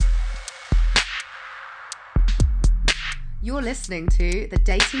You're listening to the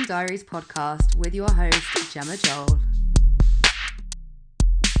Dating Diaries podcast with your host, Gemma Joel.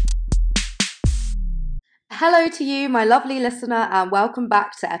 Hello to you, my lovely listener, and welcome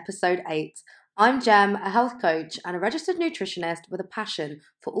back to episode 8. I'm Gem, a health coach and a registered nutritionist with a passion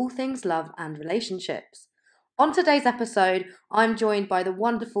for all things love and relationships. On today's episode, I'm joined by the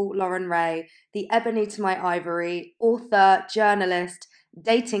wonderful Lauren Ray, the ebony to my ivory, author, journalist,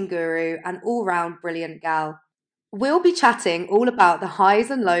 dating guru, and all-round brilliant gal. We'll be chatting all about the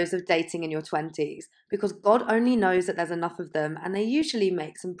highs and lows of dating in your 20s because God only knows that there's enough of them and they usually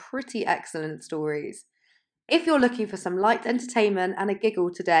make some pretty excellent stories. If you're looking for some light entertainment and a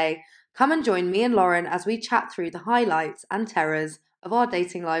giggle today, come and join me and Lauren as we chat through the highlights and terrors of our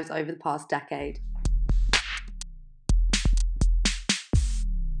dating lives over the past decade.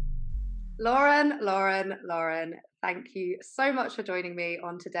 Lauren, thank you so much for joining me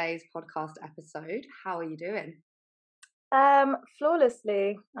on today's podcast episode. How are you doing?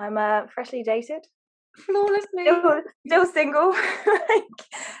 Flawlessly. I'm freshly dated. Flawlessly. Still single.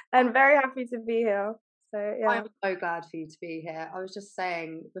 And very happy to be here. So yeah. I'm so glad for you to be here. I was just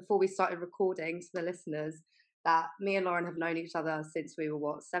saying before we started recording to the listeners that me and Lauren have known each other since we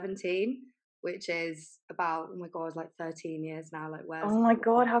were 17, which is about, oh my God, like 13 years now. Like, where's oh my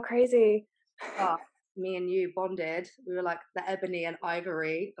God, how crazy. Me and you bonded. We were like the ebony and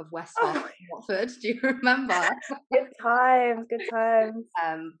ivory of West Watford. Do you remember? Good times.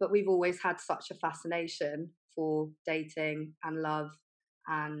 But we've always had such a fascination for dating and love,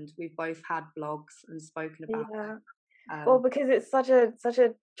 and we've both had blogs and spoken about it. Well, because it's such a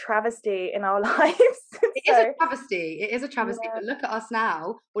travesty in our lives. It is a travesty. It is a travesty. Yeah. But look at us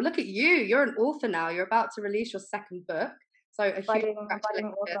now. Well, look at you. You're an author now. You're about to release your second book. So a huge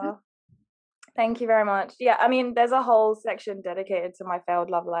congratulations. Author. Thank you very much. Yeah, I mean, there's a whole section dedicated to my failed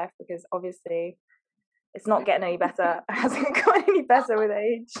love life because obviously it's not getting any better. It hasn't got any better with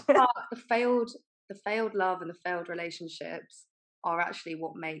age. The failed love and the failed relationships are actually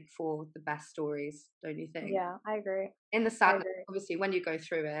what make for the best stories, don't you think? Yeah, I agree. In the sadness, obviously, when you go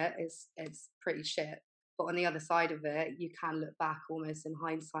through it, it's pretty shit. But on the other side of it, you can look back almost in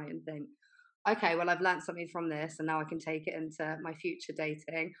hindsight and think, okay, well, I've learned something from this and now I can take it into my future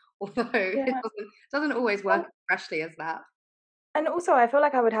dating. Although it doesn't always work as freshly as that. And also, I feel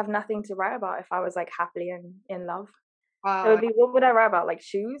like I would have nothing to write about if I was like happily in love. It would be, what would I write about? Like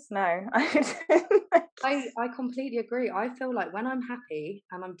shoes? No. I completely agree. I feel like when I'm happy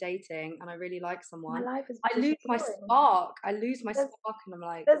and I'm dating and I really like someone, my life is I lose my spark. I lose my spark and I'm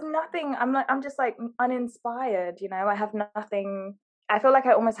like, there's nothing. I'm just like uninspired, you know. I have nothing. I feel like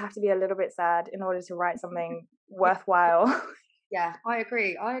I almost have to be a little bit sad in order to write something worthwhile. Yeah, I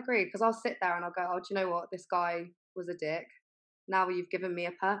agree. Because I'll sit there and I'll go, oh, do you know what? This guy was a dick. Now you've given me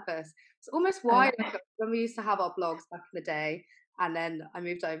a purpose. It's almost why when we used to have our blogs back in the day, and then I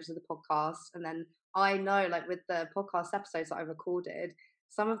moved over to the podcast, and then I know, like, with the podcast episodes that I recorded,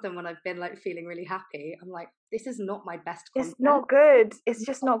 some of them when I've been like feeling really happy, I'm like, this is not my best content. It's not good. It's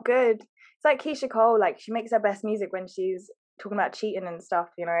just not good. It's like Keisha Cole, like she makes her best music when she's talking about cheating and stuff,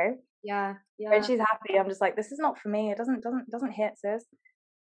 you know? Yeah. When she's happy, I'm just like, this is not for me. It doesn't hit, sis.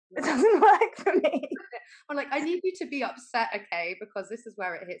 It doesn't work for me. I'm like, I need you to be upset, okay? Because this is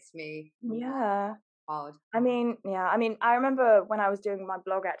where it hits me. Yeah. Hard. I mean, I remember when I was doing my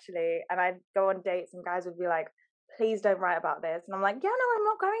blog actually, and I'd go on dates and guys would be like, please don't write about this. And I'm like, yeah, no, I'm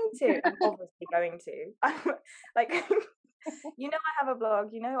not going to. I'm obviously going to. I'm like, you know, I have a blog.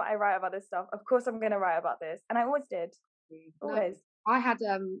 You know, I write about this stuff. Of course, I'm going to write about this. And I always did. Always. I had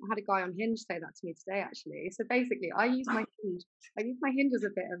a guy on Hinge say that to me today, actually. So basically, I use my Hinge as a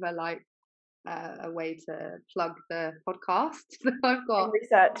bit of a like a way to plug the podcast that I've got. And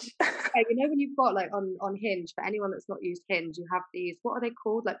research. Okay, you know when you've got like on Hinge, for anyone that's not used Hinge, you have these, what are they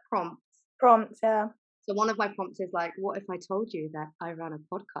called? Like prompts. Prompts, yeah. So one of my prompts is like, what if I told you that I run a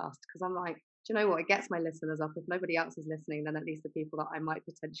podcast? Because I'm like, do you know what? It gets my listeners up. If nobody else is listening, then at least the people that I might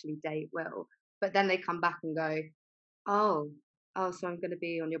potentially date will. But then they come back and go, oh, so I'm going to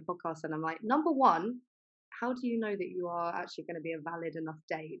be on your podcast. And I'm like, number one, how do you know that you are actually going to be a valid enough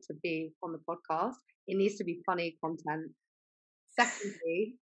date to be on the podcast? It needs to be funny content.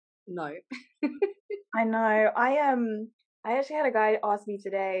 Secondly, no. I know. I actually had a guy ask me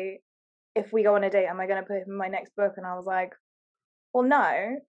today, if we go on a date, am I going to put him in my next book? And I was like, well,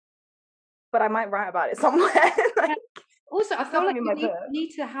 no, but I might write about it somewhere. Like, also, I feel like you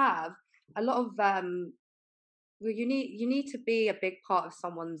need to have a lot of you need to be a big part of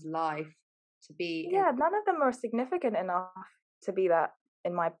someone's life to be. Yeah, none of them are significant enough to be that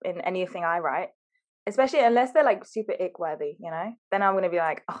in anything I write. especially unless they're like super ick worthy, you know. Then I'm gonna be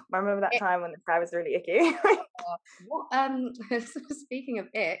like, oh, I remember that time when the guy was really icky. What speaking of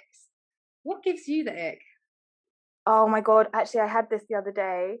icks, what gives you the ick? Oh my god! Actually, I had this the other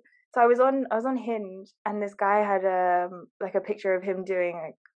day. So I was on Hinge, and this guy had like a picture of him doing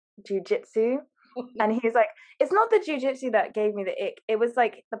like jujitsu, and he was like, it's not the jujitsu that gave me the ick. It was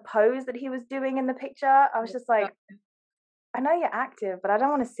like the pose that he was doing in the picture. I was just like, I know you're active, but I don't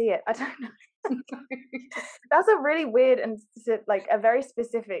want to see it. I don't know. That's a really weird and like a very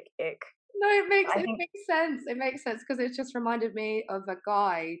specific ick. No, it makes I it think. makes sense. It makes sense because it just reminded me of a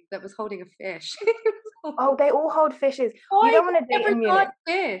guy that was holding a fish. Oh, they all hold fishes. You Why don't want to date every in guy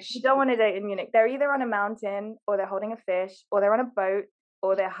Munich. fish? You don't want to date in Munich. They're either on a mountain, or they're holding a fish, or they're on a boat,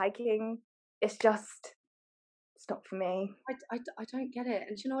 or they're hiking. It's just, it's not for me. I don't get it.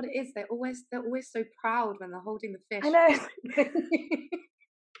 And do you know what it is? They're always so proud when they're holding the I fish. know.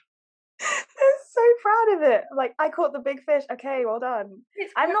 They're so proud of it. Like, I caught the big fish. Okay, well done.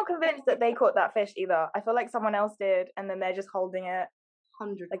 It's I'm not convinced that they caught that fish either. I feel like someone else did, and then they're just holding it.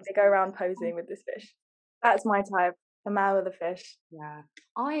 100. Like, they go around posing with this fish. That's my type. The man with the fish. Yeah.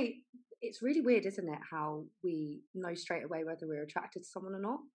 I It's really weird, isn't it, how we know straight away whether we're attracted to someone or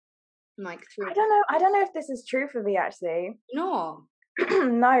not? Like through I don't know. I don't know if this is true for me actually. not.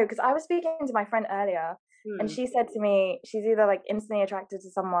 No, because I was speaking to my friend earlier, and Hmm. she said to me she's either like instantly attracted to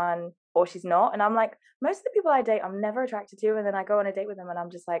someone or she's not. And I'm like, most of the people I date, I'm never attracted to. And then I go on a date with them, and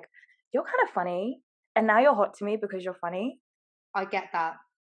I'm just like, you're kind of funny, and now you're hot to me because you're funny. I get that.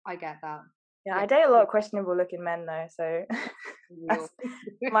 I get that. Yeah, Yeah. I date a lot of questionable looking men though, so Real.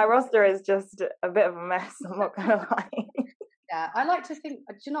 my roster is just a bit of a mess. I'm not gonna lie. Yeah, I like to think.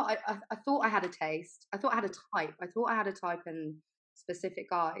 Do you know? I thought I had a taste. I thought I had a type. I thought I had a type in specific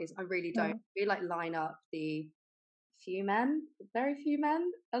guys. I really don't. We like line up the few men, very few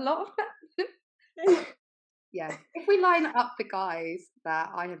men, a lot of men. Yeah, if we line up the guys that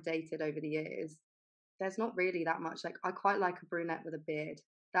I have dated over the years, there's not really that much. Like, I quite like a brunette with a beard.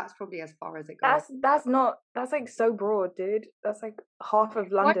 That's probably as far as it goes. That's not that's like so broad, dude. That's like half of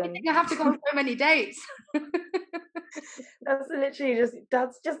Why do you London. think I have to go on so many dates? That's literally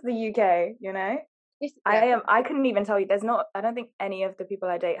just the UK, you know? Yeah, I couldn't even tell you. I don't think any of the people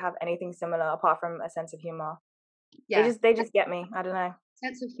I date have anything similar apart from a sense of humor. yeah. They just get me. I don't know.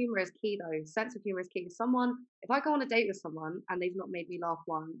 Sense of humor is key, though. Sense of humor is key. Someone, if I go on a date with someone and they've not made me laugh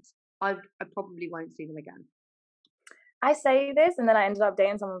once, I probably won't see them again. I say this, and then I ended up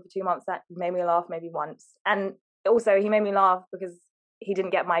dating someone for 2 months that made me laugh maybe once. And also he made me laugh because he didn't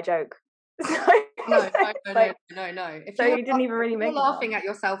get my joke. No, no, no, Like, no, no. If so he didn't even really you're make me laugh. laughing at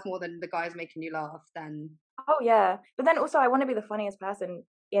yourself more than the guy's making you laugh, then Oh yeah. But then also I want to be the funniest person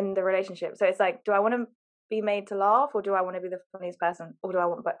in the relationship. So it's like, do I want to be made to laugh, or do I want to be the funniest person? Or do I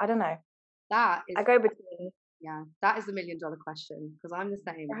want, but I don't know. that is, I go between. yeah, that is the $1,000,000 question. Because I'm the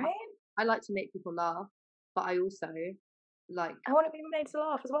same. Right? I like to make people laugh, but I also like, I want to be made to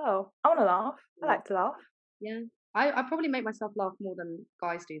laugh as well. I want to laugh. I like to laugh. yeah. I probably make myself laugh more than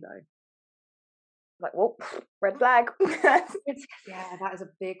guys do, though. Like, whoa, red flag. Yeah, that is a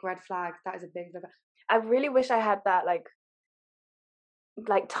big red flag. That is a big red flag. I really wish I had that like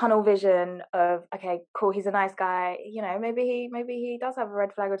tunnel vision of, okay, cool, he's a nice guy, you know, maybe he does have a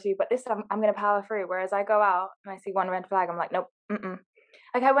red flag or two, but this time I'm gonna power through. Whereas I go out and I see one red flag, I'm like, nope, mm-mm.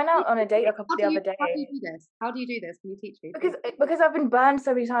 Like I went out on a date the other day. How do you do this? How do you do this? Can you teach me? Because I've been burned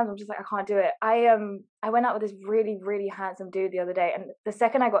so many times, I'm just like, I can't do it. I went out with this really, really handsome dude the other day, and the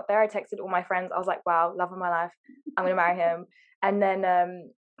second I got there, I texted all my friends. I was like, wow, love of my life, I'm gonna marry him. And then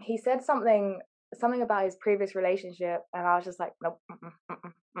he said something about his previous relationship, and I was just like, nope,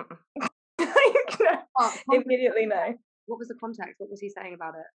 immediately no. What was the context? What was he saying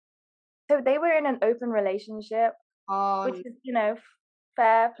about it? So they were in an open relationship, which is, you know,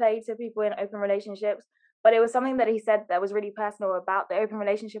 fair play to people in open relationships. But it was something that he said that was really personal about the open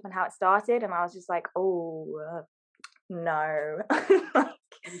relationship and how it started, and I was just like, oh no.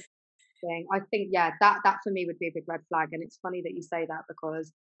 I think, yeah, that for me would be a big red flag. And it's funny that you say that,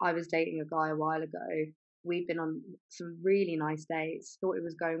 because I was dating a guy a while ago. We've been on some really nice dates. Thought it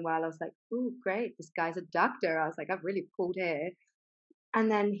was going well. I was like, oh, great, this guy's a doctor. I was like, I've really pulled here. And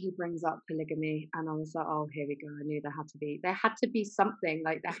then he brings up polygamy, and I was like, oh, here we go. I knew there had to be something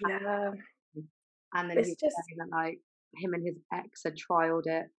like that. Yeah, And then he was saying that like him and his ex had trialed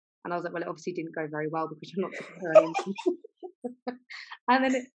it, and I was like, well, it obviously didn't go very well because you're not together anymore. And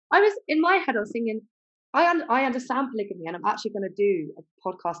then I was in my head, I was thinking, I understand polygamy, and I'm actually going to do a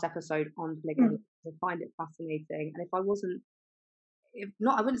podcast episode on polygamy. I find it fascinating, and if I wasn't if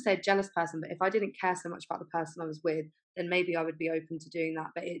not, I wouldn't say a jealous person, but if I didn't care so much about the person I was with, then maybe I would be open to doing that.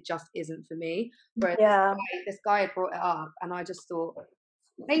 But it just isn't for me. Whereas Yeah. this guy had brought it up, and I just thought,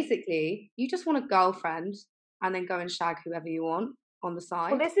 basically, you just want a girlfriend, and then go and shag whoever you want on the Well,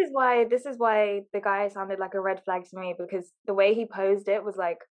 side. this is why the guy sounded like a red flag to me, because the way he posed it was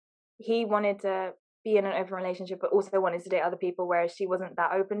like he wanted to be in an open relationship but also wanted to date other people, whereas she wasn't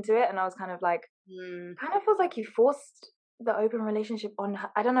that open to it. And I was kind of like, Mm, kind of feels like you forced the open relationship on her.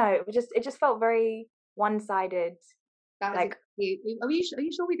 I don't know. It just felt very one-sided. that is Like, exactly. Are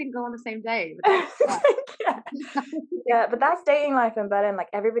you sure we didn't go on the same day? Because yeah, yeah. But that's dating life in Berlin. Like,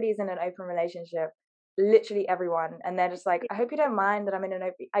 everybody's in an open relationship, literally everyone, and they're just like, I hope you don't mind that I'm in an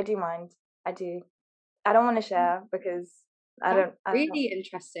open. I do mind. I do. I don't want to share because I that's don't. I don't. really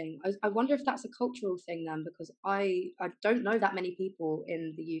interesting. I wonder if that's a cultural thing then, because I don't know that many people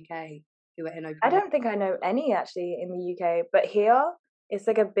in the UK who are in open I relationships. don't think I know any actually in the UK, but here it's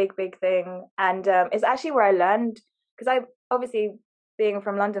like a big, big thing, and it's actually where I learned, because I obviously, being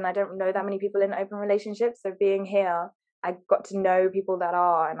from London, I don't know that many people in open relationships. So being here, I got to know people that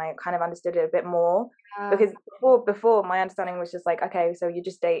are, and I kind of understood it a bit more. Uh, Because before my understanding was just like, okay, so you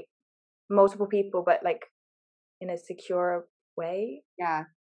just date multiple people, but like in a secure way. yeah,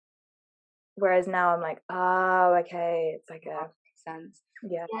 Whereas now I'm like, oh, okay, it's like that a, makes sense.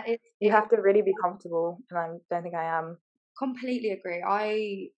 yeah, Yeah, you have to really be comfortable, and I don't think I am. completely agree.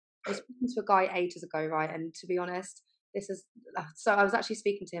 I was speaking to a guy ages ago, right? And to be honest, this is so I was actually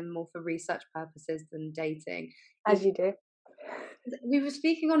speaking to him more for research purposes than dating. As you do. We were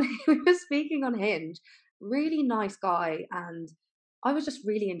speaking on we were speaking on Hinge. Really nice guy, and I was just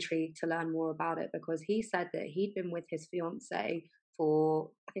really intrigued to learn more about it because he said that he'd been with his fiance for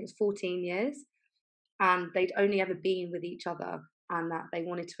I think it's 14 years, and they'd only ever been with each other, and that they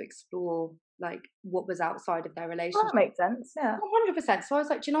wanted to explore like what was outside of their Well, relationship. that makes sense. Yeah. 100%. So I was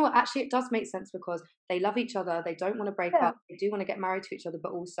like, do you know what? Actually, it does make sense because they love each other. They don't want to break Yeah. up. They do want to get married to each other,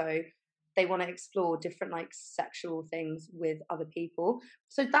 but also they want to explore different like sexual things with other people.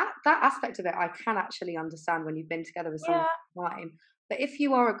 So that aspect of it, I can actually understand when you've been together with someone Yeah. for a time. But if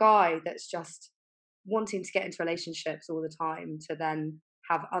you are a guy that's just wanting to get into relationships all the time to then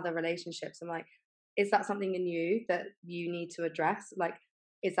have other relationships, I'm like, is that something in you that you need to address? Like,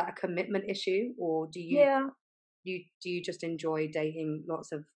 is that a commitment issue, or Yeah. do you just enjoy dating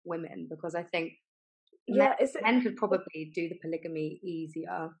lots of women? Because I think men, Yeah. men could probably do the polygamy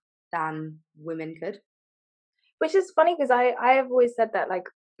easier than women could. Which is funny because I have always said that, like,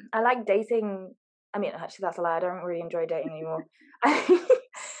 I like dating. I mean, actually, that's a lie. I don't really enjoy dating anymore.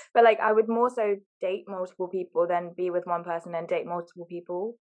 But like, I would more so date multiple people than be with one person and date multiple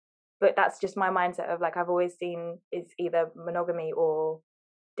people. But that's just my mindset of like, I've always seen is either monogamy or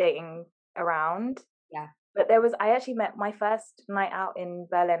dating around. Yeah, But I actually met my first night out in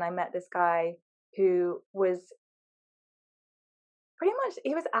Berlin. I met this guy who was pretty much,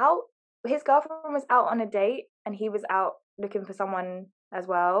 he was out, his girlfriend was out on a date and he was out looking for someone as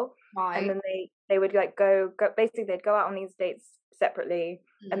well. And right. then they would like go basically they'd go out on these dates separately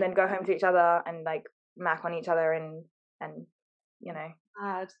and Mm, then go home to each other and like mac on each other and you know,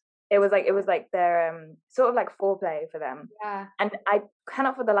 bad. it was like their sort of like foreplay for them. Yeah, And I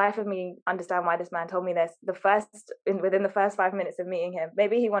cannot for the life of me understand why this man told me this within the first 5 minutes of meeting him.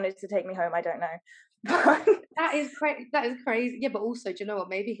 Maybe he wanted to take me home, I don't know. But that is crazy. That is crazy. Yeah, but also, do you know what?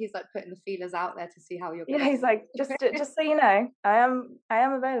 Maybe he's like putting the feelers out there to see how you're yeah, gonna. he's like, just so you know, I am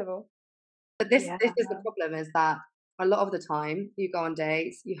available. But this Yeah. this is the problem: is that a lot of the time you go on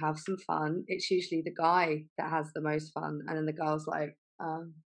dates, you have some fun. It's usually the guy that has the most fun, and then the girl's like,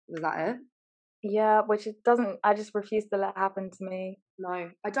 "Was that it?" Yeah, which it doesn't, I just refuse to let happen to me.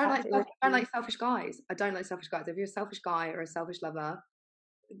 No, Absolutely I don't refuse. like selfish guys. I don't like selfish guys. If you're a selfish guy or a selfish lover,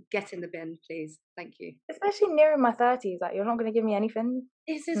 get in the bin, please. Thank you. Especially nearing my 30s, like you're not gonna give me anything.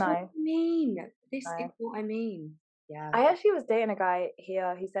 This is what No, I mean. This is no. what I mean. Yeah. I actually was dating a guy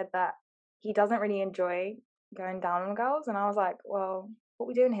here. He said that he doesn't really enjoy going down on girls, and I was like, well, what are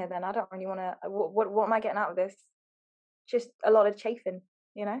we doing here then? I don't really want to. What am I getting out of this? Just a lot of chafing,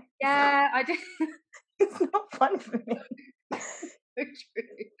 you know. It's not. Yeah, I do. It's not fun for me. So true.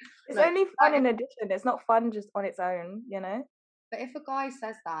 It's No, only fun in addition. It's not fun just on its own, you know. but if a guy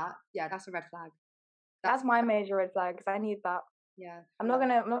says that, yeah, that's a red flag. That's That's my major red flag because I need that. yeah. I'm not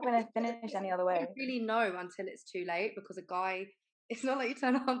gonna. I'm not But gonna finish any other you don't way. really know until it's too late because a guy. It's not like you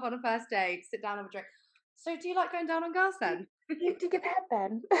turn up on a first date, sit down, have a drink. So, do you like going down on girls then? Do you give head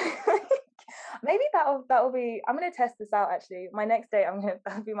then? Maybe that'll be. I'm gonna test this out. Actually, my next date,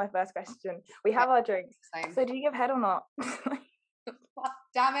 that'll be my first question. We Okay, have our drinks. same. So, do you give head or not?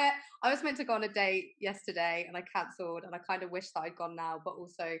 Damn it. I was meant to go on a date yesterday and I cancelled, and I kind of wish that I'd gone now, but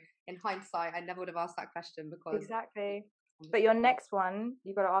also in hindsight, I never would have asked that question because Exactly. But your next one,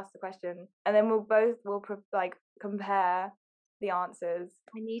 you got to ask the question, and then like compare the answers.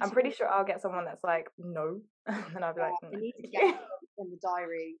 I need I'm to pretty sure I'll get someone that's like no, and I'll be like, no, I need to thank get you. in the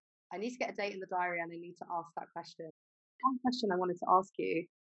diary. I need to get a date in the diary and I need to ask that question. One question I wanted to ask you.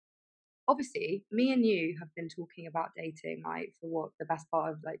 Obviously, me and you have been talking about dating, right, for what the best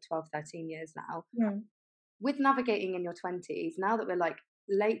part of like 12, 13 years now. Hmm. With navigating in your 20s, now that we're like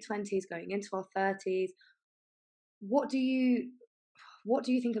late 20s going into our 30s, what do you what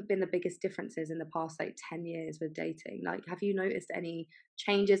do you think have been the biggest differences in the past like 10 years with dating? Like, have you noticed any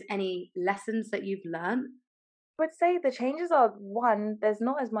changes, any lessons that you've learned? I would say the changes are one, there's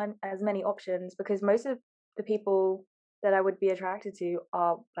not as many options because most of the people that I would be attracted to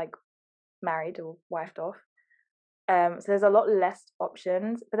are like married or wifed off. So there's a lot less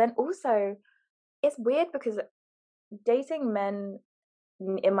options. But then also, it's weird because dating men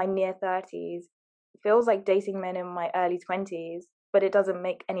in my near 30s feels like dating men in my early 20s, but it doesn't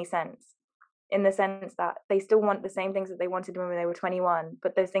make any sense in the sense that they still want the same things that they wanted when they were 21,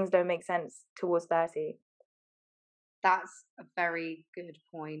 but those things don't make sense towards 30. That's a very good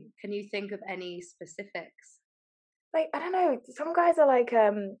point. Can you think of any specifics? Like, I don't know, some guys are like,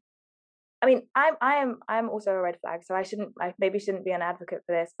 I mean, I'm also a red flag, so I maybe shouldn't be an advocate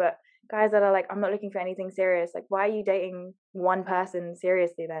for this, but guys that are like, I'm not looking for anything serious. Like, why are you dating one person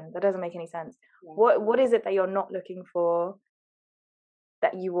seriously then? That doesn't make any sense. Yeah. What is it that you're not looking for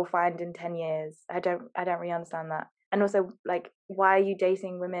that you will find in 10 years? I don't really understand that. And also, like, why are you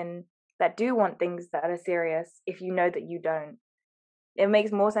dating women that do want things that are serious if you know that you don't? It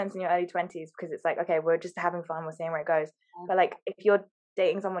makes more sense in your early 20s because it's like, okay, we're just having fun, we're seeing where it goes. But like, if you're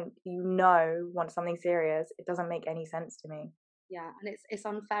dating someone you know wants something serious, it doesn't make any sense to me. Yeah, and it's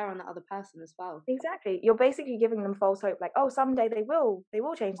unfair on the other person as well. Exactly. You're basically giving them false hope, like, oh, someday they will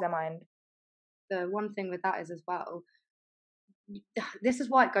change their mind. The one thing with that is as well, this is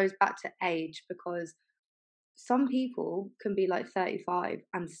why it goes back to age, because some people can be like 35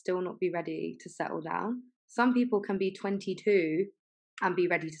 and still not be ready to settle down. Some people can be 22 and be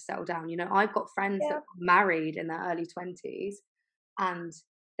ready to settle down. You know, I've got friends that Yeah, got married in their early 20s and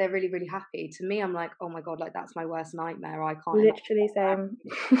they're really, really happy. To me, I'm like, oh my God, like that's my worst nightmare. I can't imagine. literally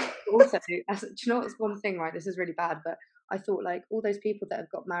same. Also, do you know what's one thing, right? This is really bad, but I thought like all those people that have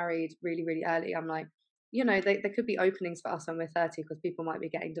got married really, really early, I'm like, you know, there could be openings for us when we're 30 because people might be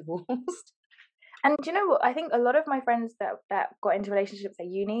getting divorced. And do you know what? I think a lot of my friends that got into relationships at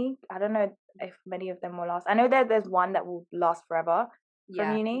uni, I don't know if many of them will last. I know there's one that will last forever from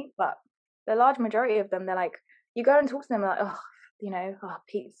Yeah. uni, but the large majority of them, they're like, you go and talk to them, like, oh, oh,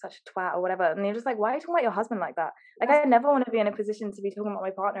 Pete's such a twat or whatever, and you're just like, why are you talking about your husband like that? Like, Yes, I never want to be in a position to be talking about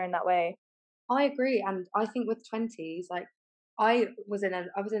my partner in that way. I agree. And I think with 20s, like I was in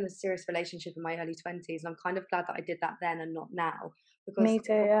a serious relationship in my early 20s, and I'm kind of glad that I did that then and not now. Because Me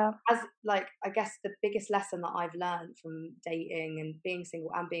too, yeah. as like I guess the biggest lesson that I've learned from dating and being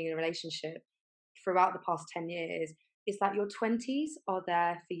single and being in a relationship throughout the past 10 years is that your 20s are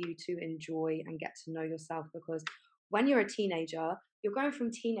there for you to enjoy and get to know yourself, because when you're a teenager, you're going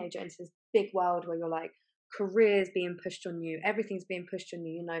from teenager into this big world where you're like careers being pushed on you, everything's being pushed on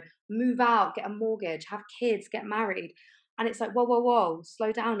you, you know, move out, get a mortgage, have kids, get married. And it's like, whoa, whoa, whoa,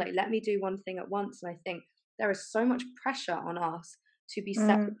 slow down, like let me do one thing at once. And I think there is so much pressure on us to be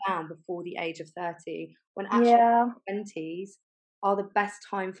settled Mm, down before the age of 30, when actually yeah. 20s are the best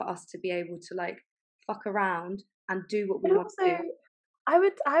time for us to be able to like fuck around and do what we But want to also, do.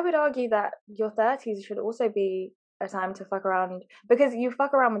 I would argue that your 30s should also be a time to fuck around because you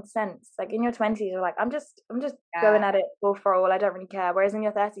fuck around with sense. Like in your 20s, you're like, I'm just Yeah, going at it all for all. I don't really care. Whereas in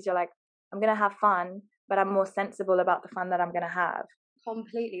your 30s, you're like, I'm gonna have fun, but I'm more sensible about the fun that I'm gonna have.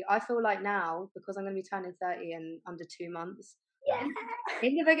 completely. I feel like now, because I'm going to be turning 30 in under 2 months, Yeah, in,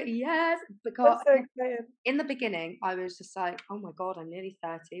 in the beginning, yes, I'm because so excited. in the beginning, I was just like, oh my God, I'm nearly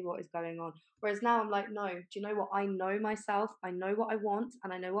 30. What is going on? Whereas now I'm like, no, do you know what? I know myself. I know what I want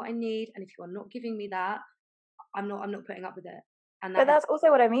and I know what I need. And if you are not giving me that, I'm not putting up with it. And But that is, that's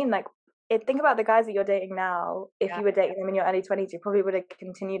also what I mean. Like, think about the guys that you're dating now. If yeah. you were dating them in your early 20s, you probably would have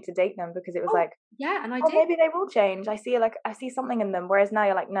continued to date them because it was Oh, like, yeah. And I oh, did. maybe they will change. I see something in them. Whereas now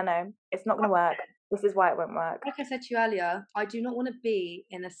you're like, no, no, it's not going to work. This is why it won't work. Like I said to you earlier, I do not want to be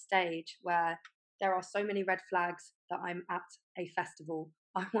in a stage where there are so many red flags that I'm at a festival.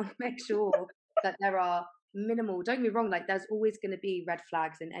 I want to make sure that there are minimal, don't get me wrong, like there's always going to be red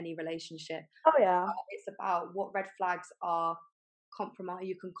flags in any relationship. Oh yeah. It's about what red flags are compromise,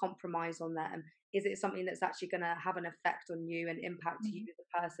 you can compromise on them. is it something that's actually going to have an effect on you and impact you as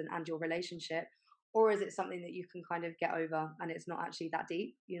a person and your relationship, or is it something that you can kind of get over and it's not actually that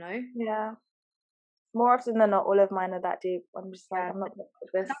deep, you know? Yeah. More often than not, all of mine are that deep. I'm just like, Yeah, I'm not good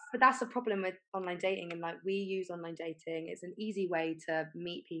at this. but that's the problem with online dating, and like we use online dating. It's an easy way to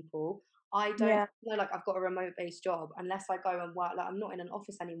meet people. I don't Yeah. know, like I've got a remote based job unless I go and work. Like I'm not in an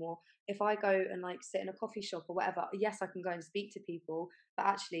office anymore. If I go and like sit in a coffee shop or whatever, yes, I can go and speak to people. But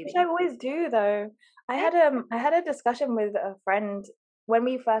actually, Which the I always do though. I had a discussion with a friend when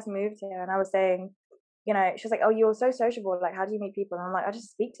we first moved here, and I was saying, you know, she was like, "Oh, you're so sociable. Like, how do you meet people?" And I'm like, "I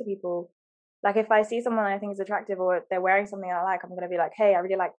just speak to people. Like, if I see someone I think is attractive or they're wearing something I like, I'm gonna be like, hey, I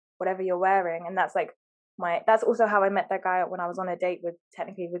really like whatever you're wearing." And that's like that's also how I met that guy when I was on a date with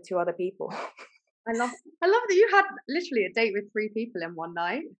technically with two other people. I love, I love that you had literally a date with 3 people in one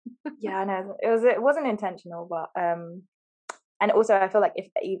night. Yeah, I know it wasn't intentional, but and also I feel like if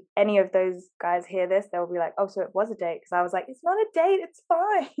any of those guys hear this, they'll be like, "Oh, so it was a date?" Because I was like, "It's not a date, it's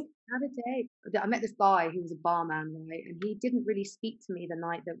fine." Had a date. I met this guy who was a barman, right? And he didn't really speak to me the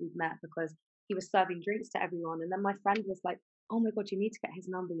night that we'd met because he was serving drinks to everyone. And then my friend was like, "Oh my God, you need to get his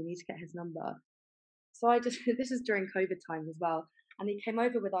number. You need to get his number." So I just, this is during COVID times as well. And he came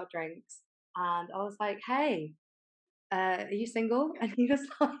over with our drinks. And I was like, "Hey, are you single?" And he was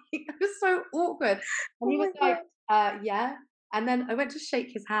like, it was so awkward. And Oh he was my like, god! yeah. And then I went to shake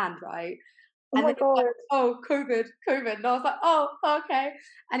his hand, right? Oh And my then he was like, god! "Oh, COVID, COVID." And I was like, "Oh, okay."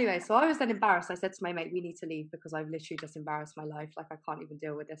 Anyway, so I was then embarrassed. I said to my mate, "We need to leave because I've literally just embarrassed my life. Like, I can't even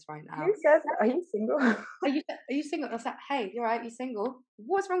deal with this right now." Who says that? Are you single? Are you single? I was like, "Hey, you're right, you single?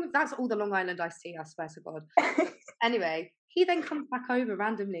 What's wrong with that's all the Long Island iced tea, I swear to God." Anyway, he then comes back over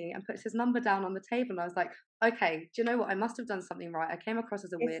randomly and puts his number down on the table. And I was like, "Okay, do you know what? I must have done something right. I came across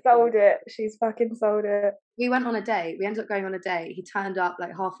as a She weird girl." sold it. She's fucking sold it. We went on a date. We ended up going on a date. He turned up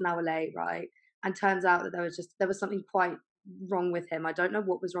like half an hour late, right? And turns out that there was something quite wrong with him. I don't know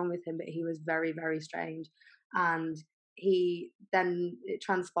what was wrong with him, but he was very, very strange. And he then it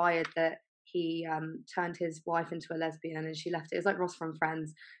transpired that he turned his wife into a lesbian, and she left it. It's like Ross from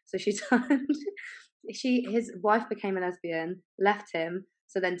Friends. So she turned his wife became a lesbian, left him.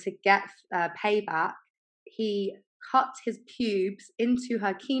 So then to get payback, he cut his pubes into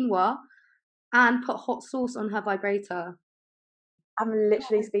her quinoa and put hot sauce on her vibrator. I'm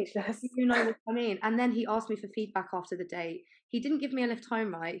literally speechless. You know what I mean? And then he asked me for feedback after the date. He didn't give me a lift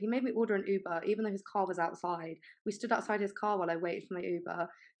home, right? He made me order an Uber, even though his car was outside. We stood outside his car while I waited for my Uber.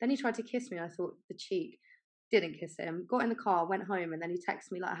 Then he tried to kiss me. I thought, the cheek. Didn't kiss him. Got in the car, went home, and then he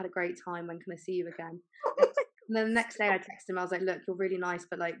texted me like, "I had a great time. When can I see you again?" And then the next day I texted him. I was like, "Look, you're really nice,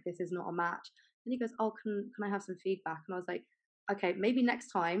 but like this is not a match." And he goes, "Oh, can I have some feedback?" And I was like, "Okay, maybe next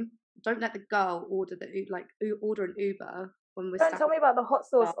time, don't let the girl order order an Uber when we're Don't standing." tell me about the hot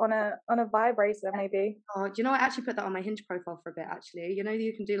sauce on a vibrator, maybe. Oh, do you know I actually put that on my Hinge profile for a bit, actually. You know,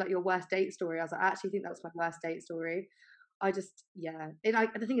 you can do like your worst date story. I was like, I actually think that was my worst date story. I just, yeah.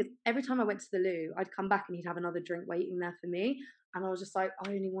 The thing is, every time I went to the loo, I'd come back and he'd have another drink waiting there for me. And I was just like, I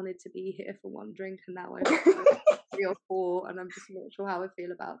only wanted to be here for one drink, and now I've got like 3 or 4, and I'm just not sure how I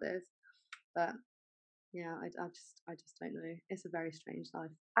feel about this. But yeah, I just don't know. It's a very strange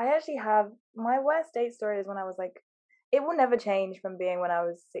life. I actually have my worst date story is when I was like, it will never change from being when I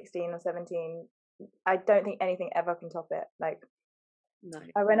was 16 or 17. I don't think anything ever can top it. Like, No.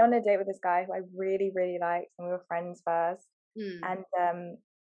 I went on a date with this guy who I really, really liked, and we were friends first. Mm. And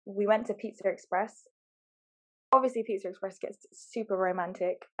we went to Pizza Express. Obviously, Pizza Express gets super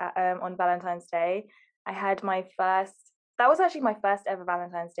romantic on Valentine's Day. I had my first. That was actually my first ever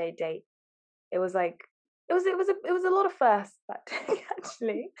Valentine's Day date. It was like it was a lot of firsts that day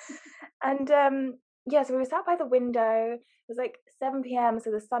actually. And yeah, so we were sat by the window. It was like 7 p.m,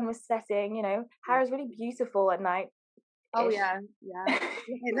 so the sun was setting. You know, Harrow's really beautiful at night. Oh yeah, yeah.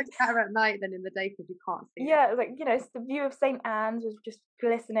 It looks better at night than in the day because you can't see it. Yeah, it was like, you know, the view of St. Anne's was just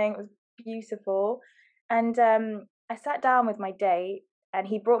glistening. It was beautiful. And I sat down with my date, and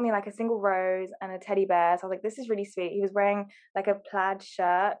he brought me like a single rose and a teddy bear. So I was like, this is really sweet. He was wearing like a plaid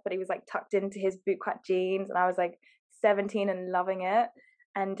shirt, but he was like tucked into his bootcut jeans. And I was like 17 and loving it.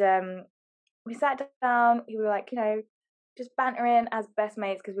 And we sat down. We were like, you know, just bantering as best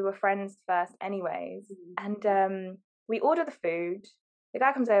mates because we were friends first, anyways. Mm. And we order the food. The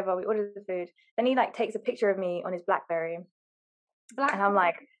guy comes over. We order the food. Then he like takes a picture of me on his BlackBerry, and I'm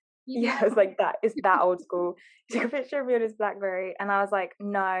like, yeah, it's like that. It's that old school. He took a picture of me on his BlackBerry, and I was like,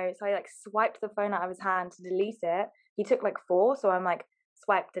 no. So I like swiped the phone out of his hand to delete it. He took like 4, so I'm like,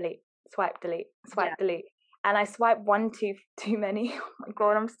 swipe, delete, swipe, delete, swipe, delete. And I swiped one too many. Oh my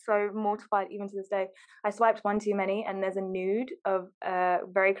god, I'm so mortified even to this day. I swiped one too many, and there's a nude of a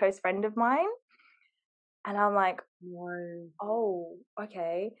very close friend of mine. And I'm like, No. oh,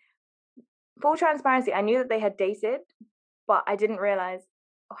 okay. Full transparency, I knew that they had dated, but I didn't realize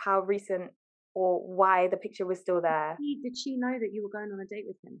how recent or why the picture was still there. Did she know that you were going on a date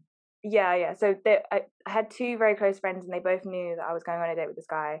with him? Yeah. So I had two very close friends, and they both knew that I was going on a date with this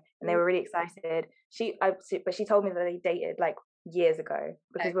guy, and they were really excited. But she told me that they dated like years ago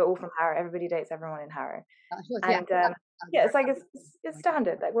because Okay. we're all from Harrow. Everybody dates everyone in Harrow, Yeah. and yeah, it's like it's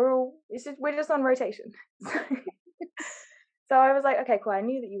standard. Like we're just on rotation. So I was like, okay, cool. I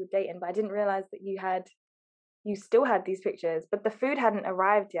knew that you were dating, but I didn't realize that you still had these pictures, but the food hadn't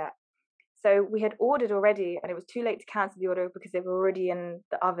arrived yet. So we had ordered already, and it was too late to cancel the order because they were already in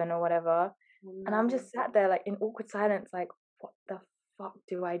the oven or whatever. Oh, And I'm no. just sat there like in awkward silence, like, what the fuck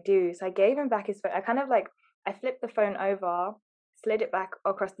do I do? So I gave him back his phone. I flipped the phone over, slid it back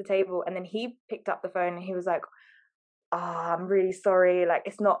across the table, and then he picked up the phone and he was like, "Oh, I'm really sorry. Like,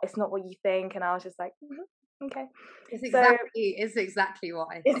 it's not what you think." And I was just like, okay. So It's exactly what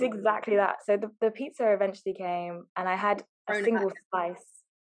I it's think. exactly that. So the pizza eventually came, and I had a Thrown single back. slice.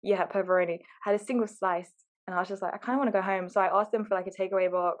 Yeah, pepperoni. I had a single slice, and I was just like, I kind of want to go home. So I asked him for like a takeaway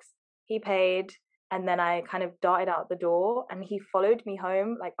box. He paid, and then I kind of darted out the door, and he followed me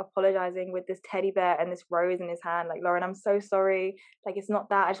home, like apologizing with this teddy bear and this rose in his hand. Like, Lauren, I'm so sorry. Like, it's not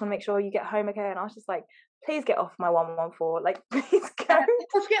that. I just want to make sure you get home okay. And I was just like, please get off my 114. Like, please go.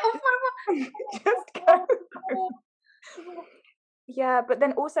 Get off my Just go. Yeah, but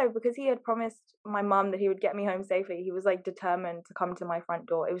then also because he had promised my mum that he would get me home safely, he was like determined to come to my front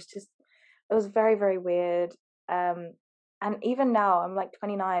door. It was very, very weird. Um, and even now, I'm like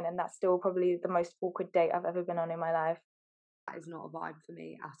 29, and that's still probably the most awkward date I've ever been on in my life. That is not a vibe for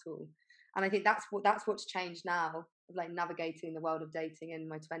me at all. And I think what's changed now of like navigating the world of dating in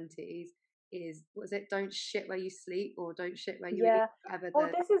my 20s is, was it don't shit where you sleep or don't shit where you eat, Yeah. whatever Well,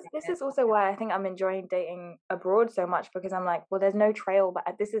 the this is also why I think I'm enjoying dating abroad so much, because I'm like, well, there's no trail, but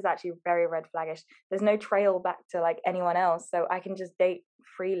this is actually very red flaggish. There's no trail back to like anyone else, so I can just date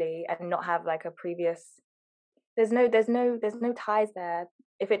freely and not have like a previous. There's no ties there.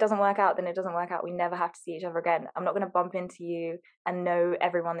 If it doesn't work out, then it doesn't work out. We never have to see each other again. I'm not going to bump into you and know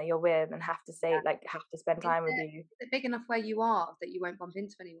everyone that you're with and have to say like have to spend time with you. is it big enough where you are that you won't bump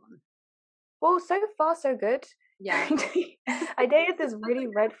into anyone? Well, so far so good. Yeah. I dated this really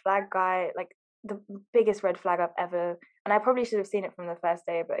red flag guy, like the biggest red flag I've ever, and I probably should have seen it from the first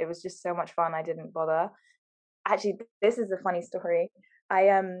day, but it was just so much fun I didn't bother. Actually, this is a funny story.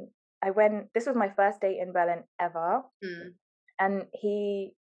 I went, this was my first date in Berlin ever, Mm. and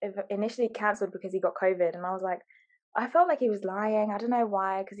he initially cancelled because he got COVID, and I was like, I felt like he was lying. I don't know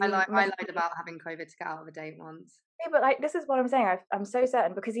why, because he I messaged lied me. about having COVID to get out of a date once. Yeah, but like this is what I'm saying. I'm so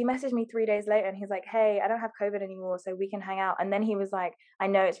certain because he messaged me 3 days later, and he's like, "Hey, I don't have COVID anymore, so we can hang out." And then he was like, "I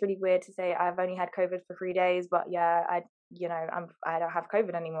know it's really weird to say I've only had COVID for 3 days, but yeah, I don't have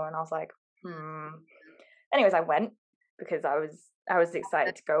COVID anymore." And I was like, Mm. hmm. Anyways, I went because I was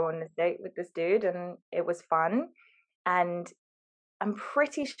excited to go on this date with this dude, and it was fun. And I'm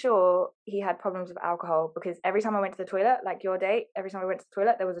pretty sure he had problems with alcohol because every time I went to the toilet, like your date, every time I went to the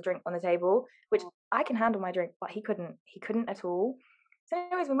toilet, there was a drink on the table, which Oh, I can handle my drink, but he couldn't. He couldn't at all. So,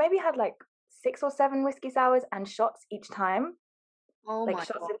 anyways, we maybe had like 6 or 7 whiskey sours and shots each time, oh like my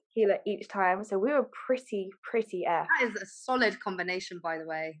shots god. of tequila each time. So we were pretty effed. That is a solid combination, by the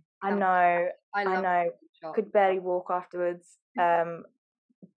way. I That know, I I love know. shot. Could barely walk afterwards.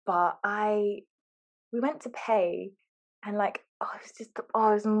 But we went to pay, and like it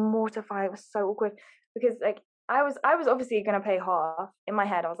was mortifying. It was so awkward because like I was obviously gonna pay half. In my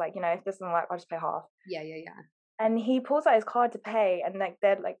head I was like, if this doesn't work, I'll just pay half. Yeah. And he pulls out his card to pay, and like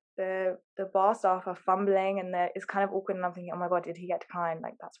they're like the bar staff are fumbling, and it's kind of awkward, and I'm thinking, oh my god, did he get declined?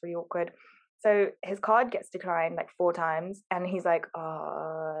 Like that's really awkward. So his card gets declined like 4 times, and he's like,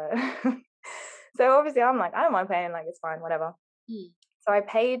 so obviously I'm like, I don't mind paying, like it's fine, whatever. Mm. So I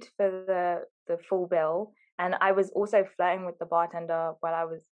paid for the full bill, and I was also flirting with the bartender while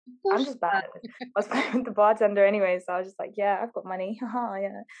Of I'm course. just bad at this. I was flirting with the bartender anyway, so I was just like, yeah, I've got money, haha,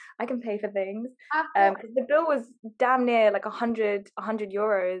 yeah, I can pay for things. I've got. Because the bill was damn near like 100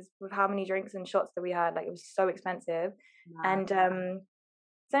 euros with how many drinks and shots that we had. Like it was so expensive, Nah. and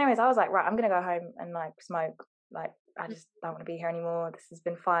so anyways, I was like, right, I'm gonna go home and like smoke. Like I just don't want to be here anymore. This has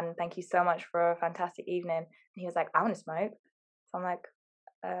been fun. Thank you so much for a fantastic evening. And he was like, I want to smoke. So I'm like,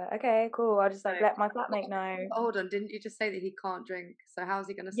 okay, cool. I'll just like let my flatmate know. Hold on, didn't you just say that he can't drink? So how's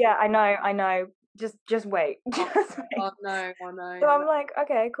he gonna? Yeah, I know. Just wait. Just wait. Oh no, oh no. So I'm like,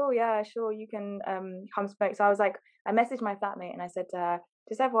 okay, cool, yeah, sure, you can come smoke. So I was like, I messaged my flatmate and I said to her,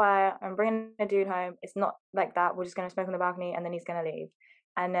 just FYI, I'm bringing a dude home. It's not like that. We're just gonna smoke on the balcony and then he's gonna leave.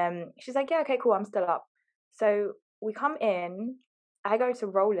 And she's like, yeah, okay, cool, I'm still up. So we come in, I go to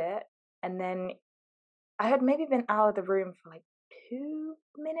roll it, and then I had maybe been out of the room for like 2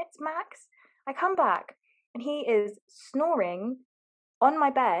 minutes max. I come back and he is snoring on my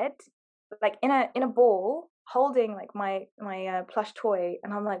bed, like in a ball, holding like my plush toy,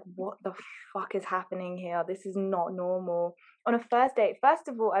 and I'm like, what the fuck is happening here? This is not normal. On a first date, first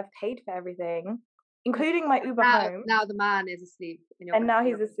of all, I've paid for everything, including my Uber home. Now the man is asleep in your And bed. now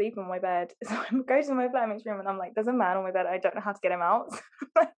he's asleep on my bed. So I go to my flatmate's room and I'm like, there's a man on my bed. I don't know how to get him out.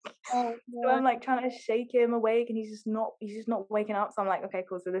 Oh So no. I'm like trying to shake him awake and he's just not waking up. So I'm like, okay,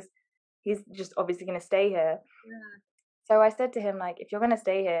 cool. So he's just obviously gonna stay here. Yeah. So I said to him, like, if you're gonna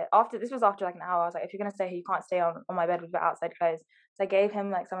stay here, this was after like an hour, I was like, if you're gonna stay here, you can't stay on my bed with your outside clothes. So I gave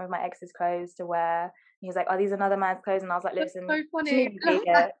him like some of my ex's clothes to wear. And he was like, are these another man's clothes? And I was like, That's listen, so you funny. shouldn't even be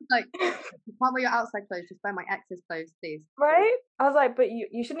here. Like, you can't wear your outside clothes, just wear my ex's clothes, please. Right? I was like, but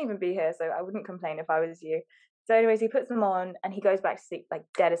you shouldn't even be here, so I wouldn't complain if I was you. So anyways, he puts them on and he goes back to sleep, like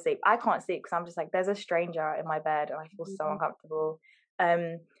dead asleep. I can't sleep because I'm just like, there's a stranger in my bed and I feel so uncomfortable.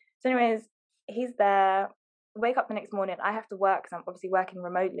 So anyways, he's there. Wake up the next morning. I have to work because I'm obviously working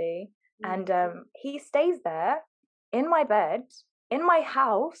remotely. And he stays there in my bed, in my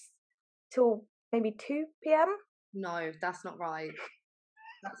house, till maybe 2 p.m. No, that's not right.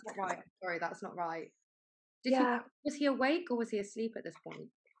 That's not right. Sorry, that's not right. Yeah. Was he awake or was he asleep at this point?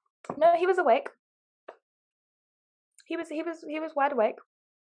 No, he was awake. He was wide awake.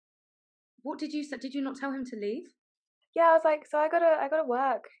 What did you say? Did you not tell him to leave? Yeah, I was like, so I gotta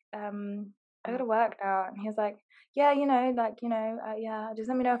work. I gotta work now. And he was like, yeah, yeah, just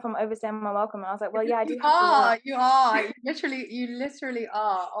let me know if I'm overstaying my welcome. And I was like, well, yeah, I do have to work. You are. You literally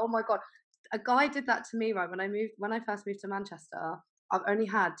are. Oh my god. A guy did that to me, right? When I first moved to Manchester, I've only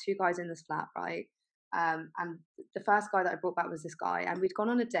had two guys in this flat, right? And the first guy that I brought back was this guy, and we'd gone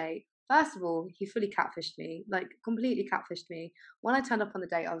on a date. First of all, he fully catfished me, like completely catfished me. When I turned up on the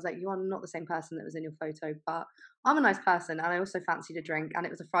date, I was like, you are not the same person that was in your photo, but I'm a nice person and I also fancied a drink, and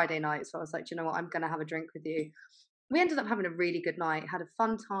it was a Friday night, so I was like, do you know what, I'm gonna have a drink with you. We ended up having a really good night, had a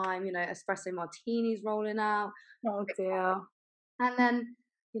fun time, espresso martinis rolling out. Oh dear. And then,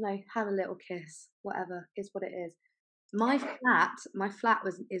 had a little kiss, whatever, is what it is. My flat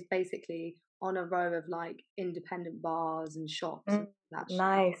is basically on a row of like independent bars and shops and that shit.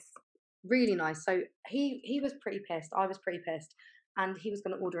 Nice. Really nice. So he was pretty pissed. I was pretty pissed. And he was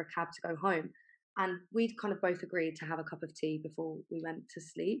going to order a cab to go home. And we'd kind of both agreed to have a cup of tea before we went to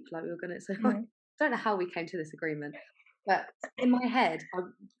sleep. Like we were going to, so I don't know how we came to this agreement. But in my head,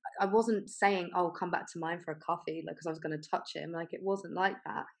 I wasn't saying, "Oh, come back to mine for a coffee," like because I was going to touch him. Like it wasn't like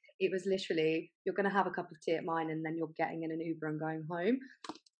that. It was literally, you're going to have a cup of tea at mine, and then you're getting in an Uber and going home.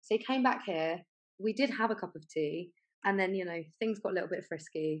 So he came back here. We did have a cup of tea, and then things got a little bit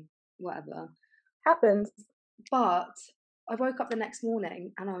frisky, whatever. Happens. But I woke up the next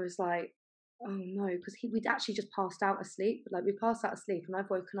morning and I was like, "Oh no," because we'd actually just passed out asleep. Like we passed out asleep, and I've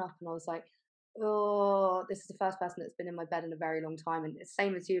woken up and I was like, oh, this is the first person that's been in my bed in a very long time, and it's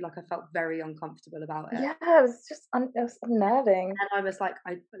same as you. Like I felt very uncomfortable about it. Yeah, it was just it was unnerving. And I was like,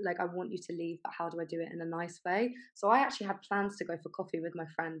 I want you to leave, but how do I do it in a nice way? So I actually had plans to go for coffee with my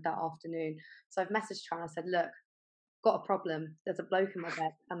friend that afternoon. So I've messaged her and I said, look, got a problem. There's a bloke in my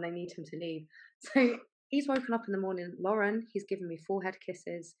bed and they need him to leave. So he's woken up in the morning. Lauren, he's given me forehead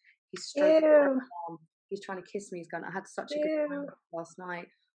kisses. He's stroking my arm. He's trying to kiss me. He's going, I had such a good time last night.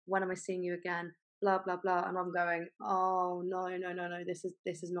 When am I seeing you again? Blah blah blah. And I'm going, oh no. This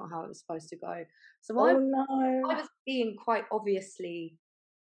is not how it was supposed to go. So I was being quite obviously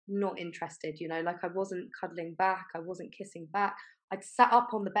not interested, like I wasn't cuddling back, I wasn't kissing back. I'd sat up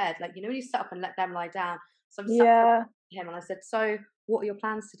on the bed, like when you sit up and let them lie down. So I'm sat up with him and I said, so what are your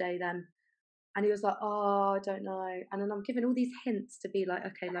plans today then? And he was like, oh, I don't know. And then I'm giving all these hints to be like,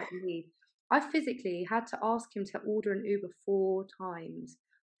 okay, like leave. I physically had to ask him to order an Uber 4 times.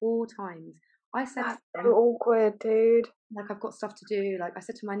 4 times. I said, that's so awkward, dude. Like I've got stuff to do. Like I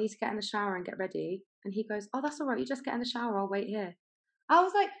said to him, I need to get in the shower and get ready. And he goes, oh, that's all right. You just get in the shower. I'll wait here. I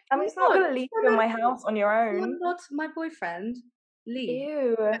was like, I mean, it's not gonna leave you in my house on your own. You're not my boyfriend. Leave.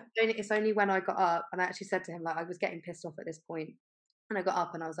 Ew. It's only when I got up and I actually said to him, like I was getting pissed off at this point. And I got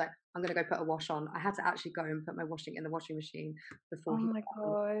up and I was like, I'm gonna go put a wash on. I had to actually go and put my washing in the washing machine before he. Oh my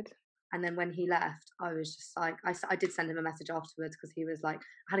god. And then when he left, I was just like, I did send him a message afterwards because he was like,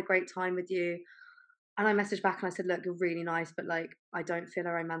 I had a great time with you. And I messaged back and I said, look, you're really nice, but like, I don't feel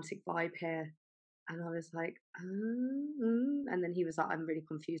a romantic vibe here. And I was like, and then he was like, I'm really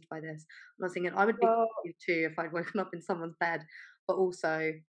confused by this. And I was thinking, I would be confused too if I'd woken up in someone's bed, but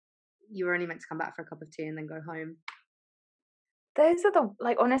also you were only meant to come back for a cup of tea and then go home. Those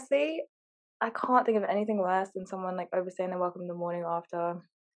are honestly, I can't think of anything worse than someone like overstaying their welcome in the morning or after.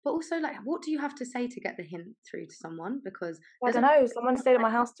 But also, like, what do you have to say to get the hint through to someone? Because I there's don't a know. Someone stayed at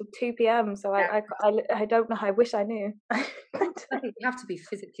my house till 2 p.m. So yeah, I don't know. I wish I knew. I I think you have to be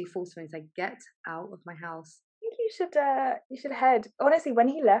physically forceful and say, "Get out of my house." think you should head. Honestly, when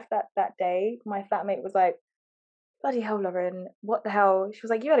he left that day, my flatmate was like, "Bloody hell, Lauren, what the hell?" She was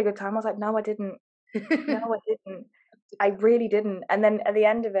like, "You had a good time." I was like, "No, I didn't. No, I didn't. I really didn't." And then at the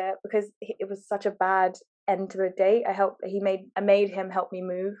end of it, because it was such a bad end to the date, I made him help me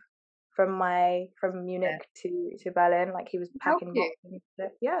move from Yeah. Munich to Berlin. Like he was Help packing you.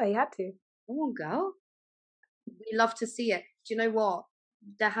 boxes. Yeah, he had to. Come on, girl. We love to see it. Do you know what?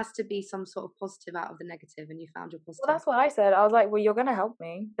 There has to be some sort of positive out of the negative, and you found your Well, positive. that's what I said. I was like, "Well, you're gonna help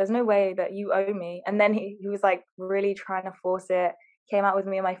me. There's no way that you owe me." And then he was like really trying to force it. Came out with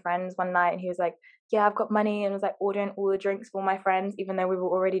me and my friends one night, and he was like, "Yeah, I've got money," and was like ordering all the drinks for my friends, even though we were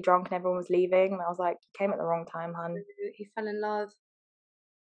already drunk and everyone was leaving. And I was like, "You came at the wrong time, hun." He fell in love.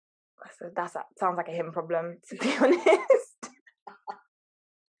 So that sounds like a him problem, to be honest.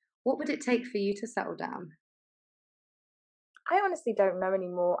 What would it take for you to settle down? I honestly don't know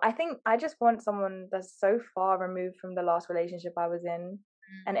anymore. I think I just want someone that's so far removed from the last relationship I was in.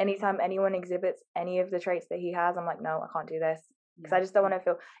 And anytime anyone exhibits any of the traits that he has, I'm like, no, I can't do this because Yeah. I just don't want to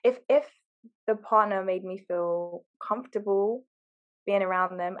feel. If the partner made me feel comfortable being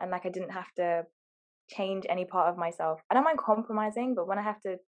around them and like I didn't have to change any part of myself, I don't mind compromising, but when I have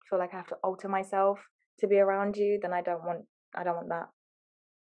to feel like I have to alter myself to be around you, then I don't want that.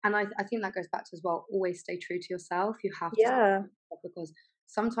 And I think that goes back to as well, always stay true to yourself. You have to stay true Yeah, to yourself because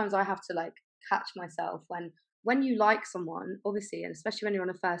sometimes I have to like catch myself when you like someone, obviously, and especially when you're on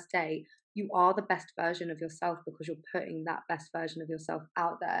a first date, you are the best version of yourself because you're putting that best version of yourself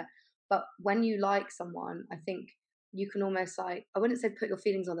out there. But when you like someone, I think you can almost like I wouldn't say put your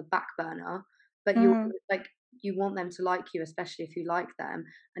feelings on the back burner, but you mm, like you want them to like you, especially if you like them,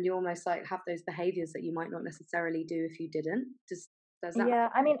 and you almost like have those behaviors that you might not necessarily do if you didn't. Does that yeah.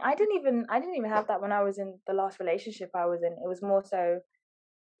 I mean, I didn't even have that when I was in the last relationship I was in. It was more so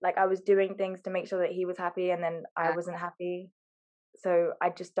like I was doing things to make sure that he was happy, and then I uh, wasn't happy. So I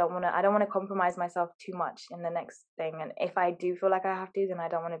just don't want to. I don't want to compromise myself too much in the next thing. And if I do feel like I have to, then I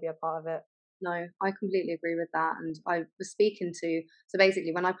don't want to be a part of it. no, I completely agree with that. And I was speaking to, so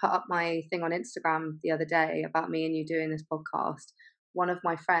basically, when I put up my thing on Instagram the other day about me and you doing this podcast, one of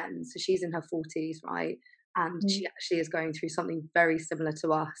my friends, so she's in her 40s, right? And Mm. she actually is going through something very similar to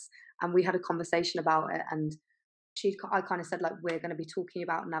us. And we had a conversation about it. And I kind of said, like, we're going to be talking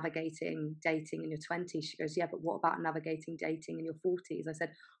about navigating dating in your 20s. She goes, yeah, but what about navigating dating in your 40s? I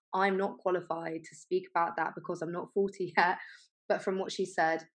said, I'm not qualified to speak about that because I'm not 40 yet. But from what she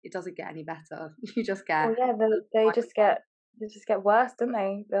said, it doesn't get any better. You just get, Well, yeah, they just get worse, don't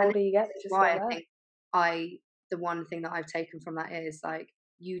they? The and older you get, this they is just why get I worse. think the one thing that I've taken from that is like,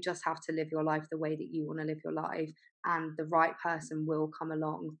 you just have to live your life the way that you want to live your life, and the right person will come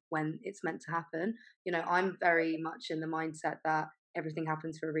along when it's meant to happen. You know, I'm very much in the mindset that everything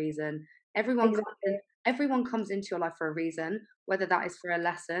happens for a reason. Everyone comes in, Exactly. everyone comes into your life for a reason, whether that is for a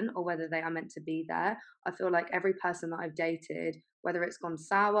lesson or whether they are meant to be there. I feel like every person that I've dated, whether it's gone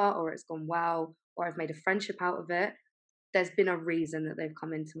sour or it's gone well, or I've made a friendship out of it, there's been a reason that they've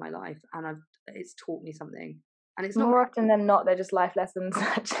come into my life, and it's taught me something. And it's not More often than not, they're just life lessons.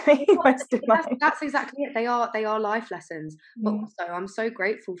 Actually, most of that's, mine. that's exactly it. They are life lessons. But Mm. also I'm so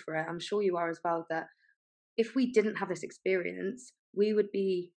grateful for it. I'm sure you are as well, that if we didn't have this experience, we would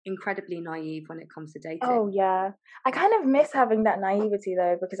be incredibly naive when it comes to dating. Oh yeah, I kind of miss having that naivety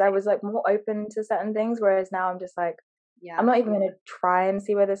though, because I was like more open to certain things, whereas now I'm just like I'm Yeah. not even gonna try and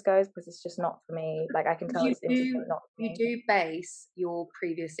see where this goes because it's just not for me. Like I can tell You it's instantly do not for you me. do base your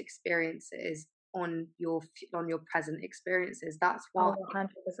previous experiences on your present experiences. That's why Oh,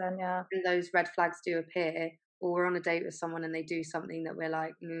 100%, yeah. when those red flags do appear, or we're on a date with someone and they do something that we're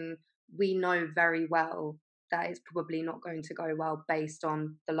like, we know very well that it's probably not going to go well based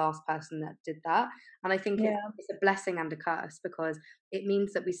on the last person that did that. And I think Yeah. it's a blessing and a curse because it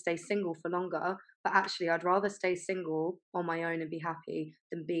means that we stay single for longer. But actually, I'd rather stay single on my own and be happy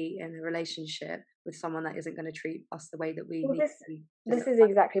than be in a relationship with someone that isn't going to treat us the way that we Well, need to. this is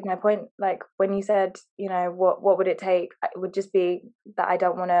exactly my point. Like when you said, what would it take? It would just be that I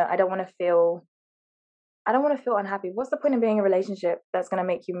don't want to feel unhappy. What's the point of being in a relationship that's going to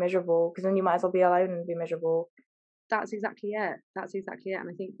make you miserable? Because then you might as well be alone and be miserable. That's exactly it. That's exactly it. And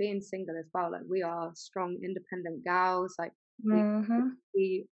I think being single as well, like we are strong, independent gals. Like we Hmm.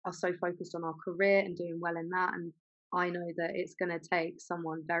 we are so focused on our career and doing well in that. And I know that it's gonna take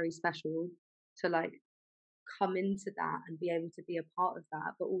someone very special to like come into that and be able to be a part of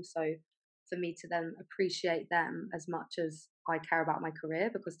that. But also for me to then appreciate them as much as I care about my career,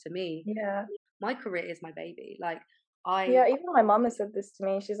 because to me, Yeah. my career is my baby. Like I Yeah, even my mum has said this to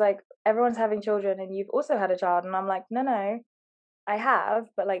me. She's like, everyone's having children and you've also had a child. And I'm like, no, I have,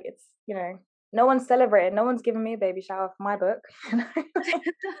 but like it's, no one's celebrating. No one's giving me a baby shower for my book.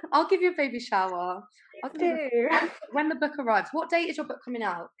 I'll give you a baby shower. I'll give you Do. when the book arrives. What date is your book coming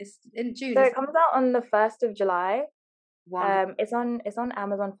out? It's in June, So is it comes out on the 1st of July. wonderful. It's on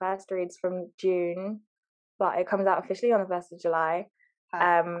Amazon First Reads from June, but it comes out officially on the 1st of July.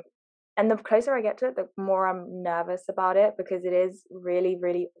 Um, and the closer I get to it, the more I'm nervous about it, because it is really,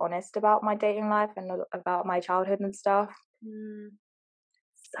 really honest about my dating life and about my childhood and stuff. Mm.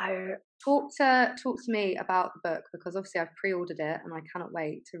 So Talk to me about the book, because obviously I've pre-ordered it and I cannot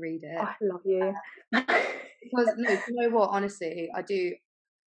wait to read it. I love you. Because no, you know what? Honestly, I do.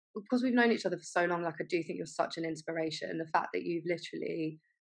 Because we've known each other for so long, like I do think you're such an inspiration. The fact that you're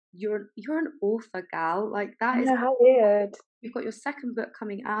an author, gal. Like I that is, know, how weird. you've got your second book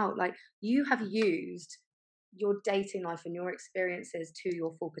coming out. Like you have used your dating life and your experiences to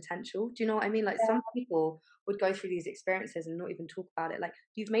your full potential. Do you know what I mean? Like Yeah. some people would go through these experiences and not even talk about it. Like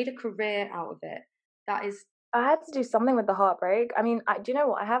you've made a career out of it. That is, I had to do something with the heartbreak. I mean, do you know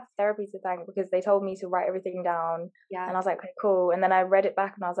what? I have therapy to thank, because they told me to write everything down. yeah. And I was like, okay, cool. And then I read it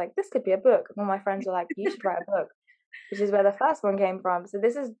back and I was like, this could be a book. And all my friends were like, you should write a book, which is where the first one came from. So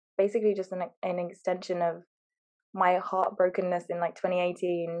this is basically just an extension of my heartbrokenness in like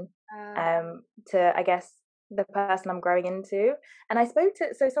 2018, Uh, to, I guess, the person I'm growing into. And I spoke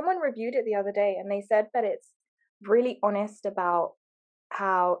to, so someone reviewed it the other day and they said that it's really honest about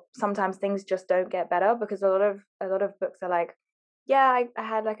how sometimes things just don't get better, because a lot of books are like, yeah, I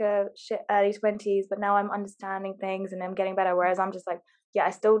had like a shit early 20s, but now I'm understanding things and I'm getting better, whereas I'm just like, yeah,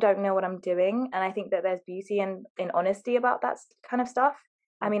 I still don't know what I'm doing. And I think that there's beauty in honesty about that kind of stuff.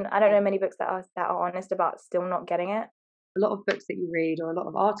 I mean, I don't know many books that are honest about still not getting it. a lot of books that you read, or a lot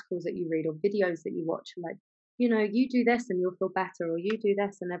of articles that you read, or videos that you watch, are like, you do this and you'll feel better, or you do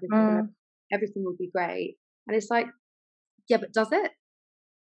this and Mm, everything will be great. And it's like, yeah, but does it?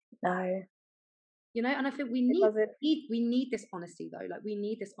 no, And I think it doesn't. we need this honesty though. Like we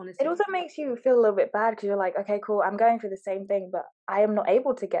need this It honesty. also makes you feel a little bit bad, because you're like, okay, cool, I'm going through the same thing, but I am not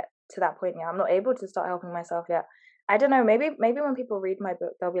able to get to that point yet. I'm not able to start helping myself yet. I don't know. Maybe when people read my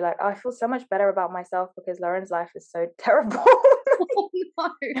book, they'll be like, oh, I feel so much better about myself because Lauren's life is so terrible. Oh no.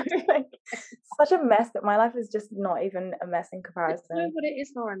 Like, such a mess that my life is just not even a mess in But you know comparison. what it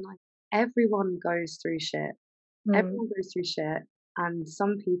is, Lauren? Like everyone goes through shit. Mm. Everyone goes through shit, and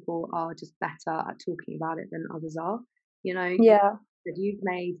some people are just better at talking about it than others are. Yeah, You've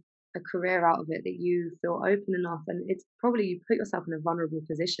made a career out of it, that you feel open enough, and it's probably you put yourself in a vulnerable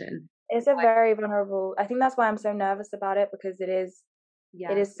position. it's a Like, very vulnerable. I think that's why I'm so nervous about it, because it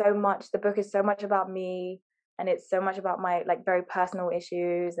yeah, is so much. The book is so much about me, and it's so much about my like very personal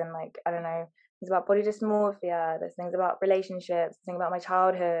issues, and like, I don't know, it's about body dysmorphia, there's things about relationships, things about my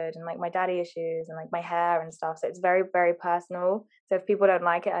childhood and like my daddy issues and like my hair and stuff. So it's very, very personal. So if people don't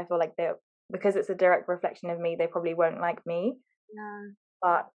like it, I feel like they, because it's a direct reflection of me, they probably won't like me. yeah.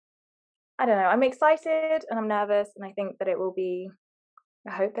 But I don't know, I'm excited and I'm nervous, and I think that it will be,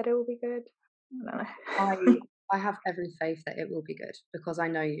 I hope that it will be good. I don't I know. I have every faith that it will be good, because I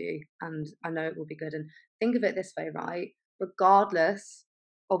know you and I know it will be good. And think of it this way, right? Regardless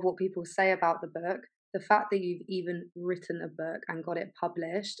of what people say about the book, the fact that you've even written a book and got it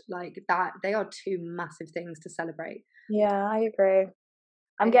published, like that, they are two massive things to celebrate. Yeah, I agree.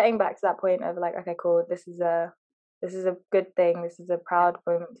 I'm It, getting back to that point of like, okay, cool, this is a good thing. This is a yeah. proud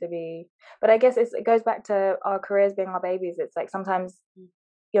moment to be. But I guess it goes back to our careers being our babies. It's like sometimes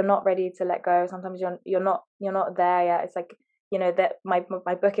you're not ready to let go. Sometimes you're not there yet. It's like, that my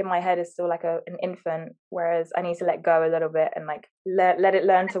book in my head is still like an infant, whereas I need to let go a little bit and like let it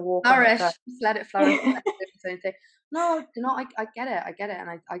learn to walk on its Flourish, own. just let it flourish. Let it do its own thing. No, I get it. I get it. And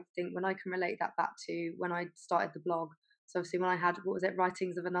I think when I can relate that back to when I started the blog. So obviously when I had, what was it,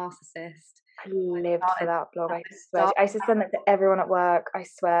 Writings of a Narcissist. I lived for that blog. I I swear. started I used to send that to everyone at work. I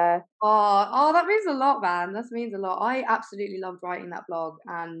swear. Oh, that means a lot, man. That means a lot. I absolutely loved writing that blog,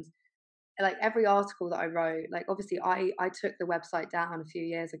 and like every article that I wrote, like obviously I took the website down a few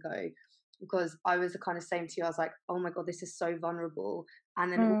years ago because I was the kind of same to you. I was like, oh my god, this is so vulnerable.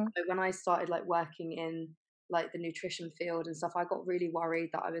 And then Mm, also when I started like working in like the nutrition field and stuff, I got really worried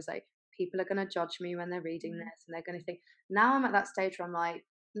that I was like, people are gonna judge me when they're reading this, and they're gonna think. Now I'm at that stage where I'm like,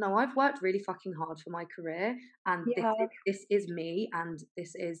 no, I've worked really fucking hard for my career, and yeah. this is me, and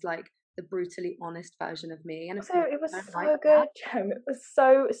this is like the brutally honest version of me. And if Also, people it was don't like so that, good, Jem. It was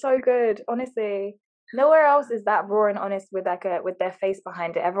so, so good, honestly. Nowhere else is that raw and honest with like with their face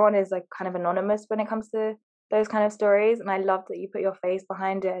behind it. Everyone is like kind of anonymous when it comes to those kind of stories, and I love that you put your face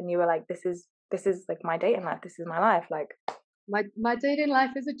behind it and you were like, this is like my dating life. This is my life. Like My dating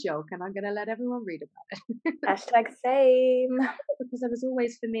life is a joke, and I'm gonna let everyone read about it. hashtag same. Because there was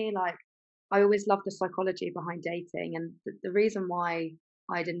always for me like I always loved the psychology behind dating, and the reason why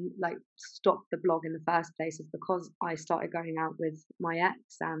I didn't like stop the blog in the first place is because I started going out with my ex,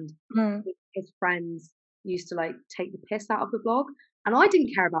 and Mm, his friends used to like take the piss out of the blog, and I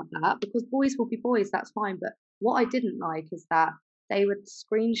didn't care about that because boys will be boys, that's fine. But what I didn't like is that they would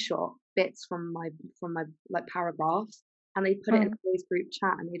screenshot bits from my like paragraphs, and they put it in mm. a boys group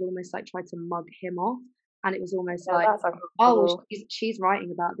chat, and they'd almost like try to mug him off, and it was almost Yeah, like, that's oh, well, uncomfortable. she's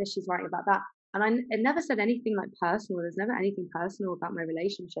writing about this, she's writing about that, and it never said anything like personal. There's never anything personal about my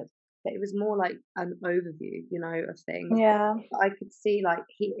relationships, but it was more like an overview, of things. Yeah, I could see like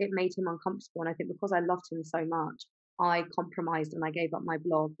it made him uncomfortable, and I think because I loved him so much, I compromised and I gave up my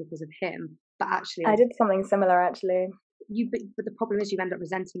blog because of him. But actually, I did something similar actually. but the problem is you end up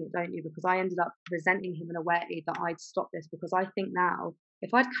resenting it, don't you? Because I ended up resenting him in a way that I'd stop this, because I think now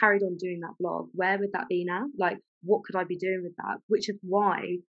if I'd carried on doing that blog, where would that be now? Like, what could I be doing with that? Which is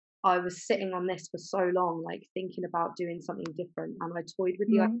why I was sitting on this for so long, like thinking about doing something different. And I toyed with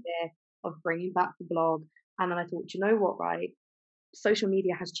the Mm, idea of bringing back the blog. And then I thought, you know what, right? Social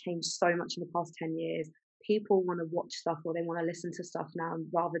media has changed so much in the past 10 years. People want to watch stuff or they want to listen to stuff now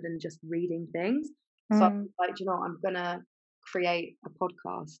rather than just reading things. So I mm. was like, you know what, I'm gonna create a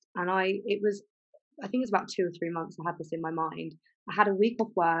podcast. And I think it's about 2 or 3 months I had this in my mind. I had a week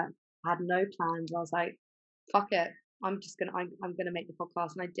off work, I had no plans. I was like, fuck it. I'm gonna make the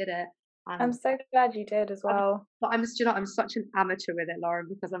podcast, and I did it. I'm And so glad you did as I'm well. but I'm just, I'm such an amateur with it, Lauren,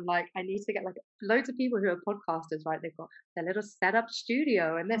 because I'm like, I need to get like loads of people who are podcasters, right? They've got their little setup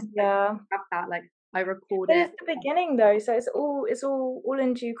studio and this, like, Yeah. have that, like, I record But it. it's the beginning though, so it's all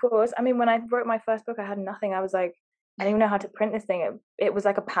in due course. I mean, when I wrote my first book, I had nothing. I was like, I didn't even know how to print this thing. It was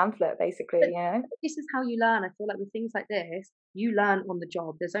like a pamphlet, But basically. this is how you learn. I feel like with things like this, you learn on the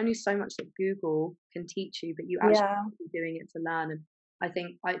job. There's only so much that Google can teach you, but you actually Yeah. have to be doing it to learn. And I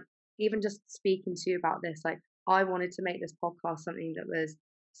think even just speaking to you about this, like, I wanted to make this podcast something that was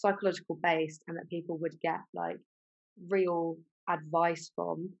psychological based and that people would get like real advice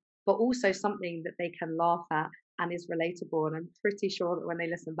from, but also something that they can laugh at and is relatable. And I'm pretty sure that when they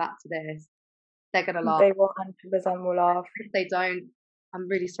listen back to this, they're going to laugh. They 100% will laugh. If they don't, I'm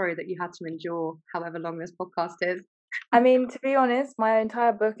really sorry that you had to endure however long this podcast is. I mean, to be honest, my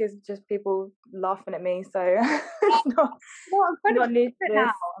entire book is just people laughing at me, so it's Well, I'm kind of not used new to to it now.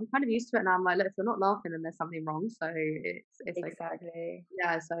 this. I'm kind of used to it now. I'm like, look, if you're not laughing, then there's something wrong. So it's like, Exactly.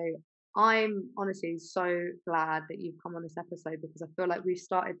 yeah. So I'm honestly so glad that you've come on this episode, because I feel like we've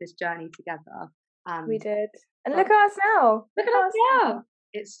started this journey together, We and did. And so look at us now. look Look at at us us now. now.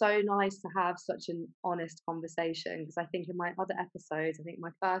 It's so nice to have such an honest conversation, because I think in my other episodes, I think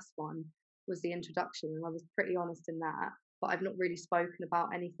my first one was the introduction, and I was pretty honest in that. But I've not really spoken about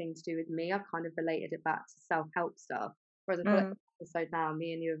anything to do with me. I've kind of related it back to self help stuff. Whereas I feel like Mm. this episode now,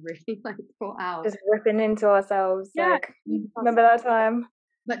 me and you have really like brought out. Just ripping into ourselves. Yeah. Like, remember that time?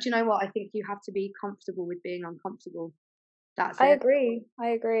 But you know what? I think you have to be comfortable with being uncomfortable. That's I it. agree. I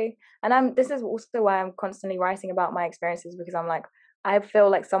agree. And this is also why I'm constantly writing about my experiences, because I'm like, I feel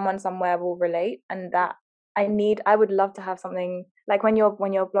like someone somewhere will relate, and that I would love to have something like when your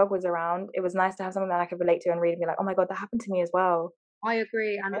blog was around, it was nice to have something that I could relate to and read and be like, oh my God, that happened to me as well. I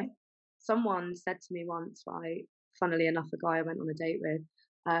agree. And someone said to me once, right, funnily enough, a guy I went on a date with,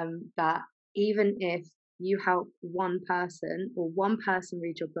 that even if you help one person or one person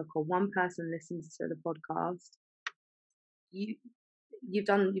read your book or one person listens to the podcast, you you've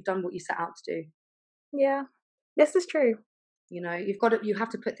done what you set out to do. Yeah. This is true. You have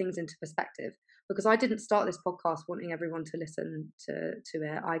to put things into perspective, because I didn't start this podcast wanting everyone to listen to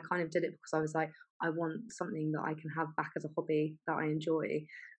it. I kind of did it because I was like, I want something that I can have back as a hobby that I enjoy.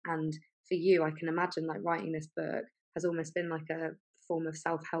 And for you, I can imagine like writing this book has almost been like a form of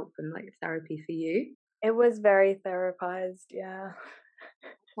self-help and like therapy for you. It was very therapized. Yeah.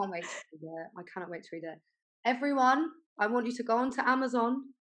 Can't wait to read it. I cannot wait to read it. Everyone, I want you to go onto Amazon,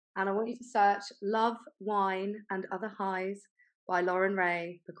 and I want you to search Love, Wine and Other Highs by Lauren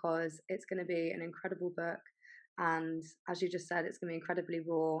Ray, because it's going to be an incredible book. And as you just said, it's going to be incredibly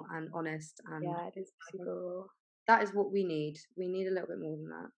raw and honest. And Yeah, it is super raw. that is what we need. We need a little bit more than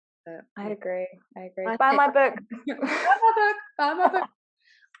that. But I agree. I agree. I Buy think, my book. buy my book, buy my book.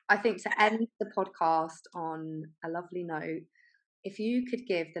 I think to end the podcast on a lovely note, if you could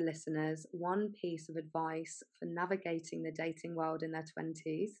give the listeners one piece of advice for navigating the dating world in their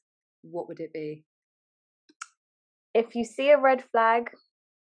 20s, what would it be? if you see a red flag,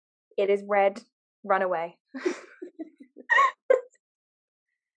 it is red. Run away.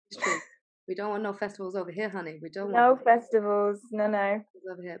 It's true. We don't want no festivals over here, honey. We don't No want festivals. No. festivals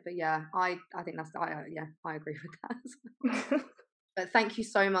over here. But yeah, I think that's I agree with that. But thank you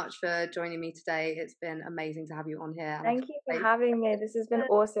so much for joining me today. It's been amazing to have you on here. Thank you for having me. This has been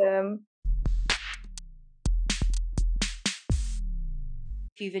awesome.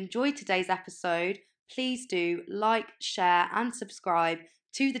 If you've enjoyed today's episode, please do like, share, and subscribe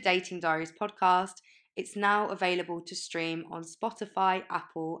to the Dating Diaries podcast. It's now available to stream on Spotify,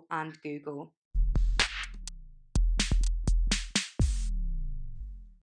 Apple, and Google.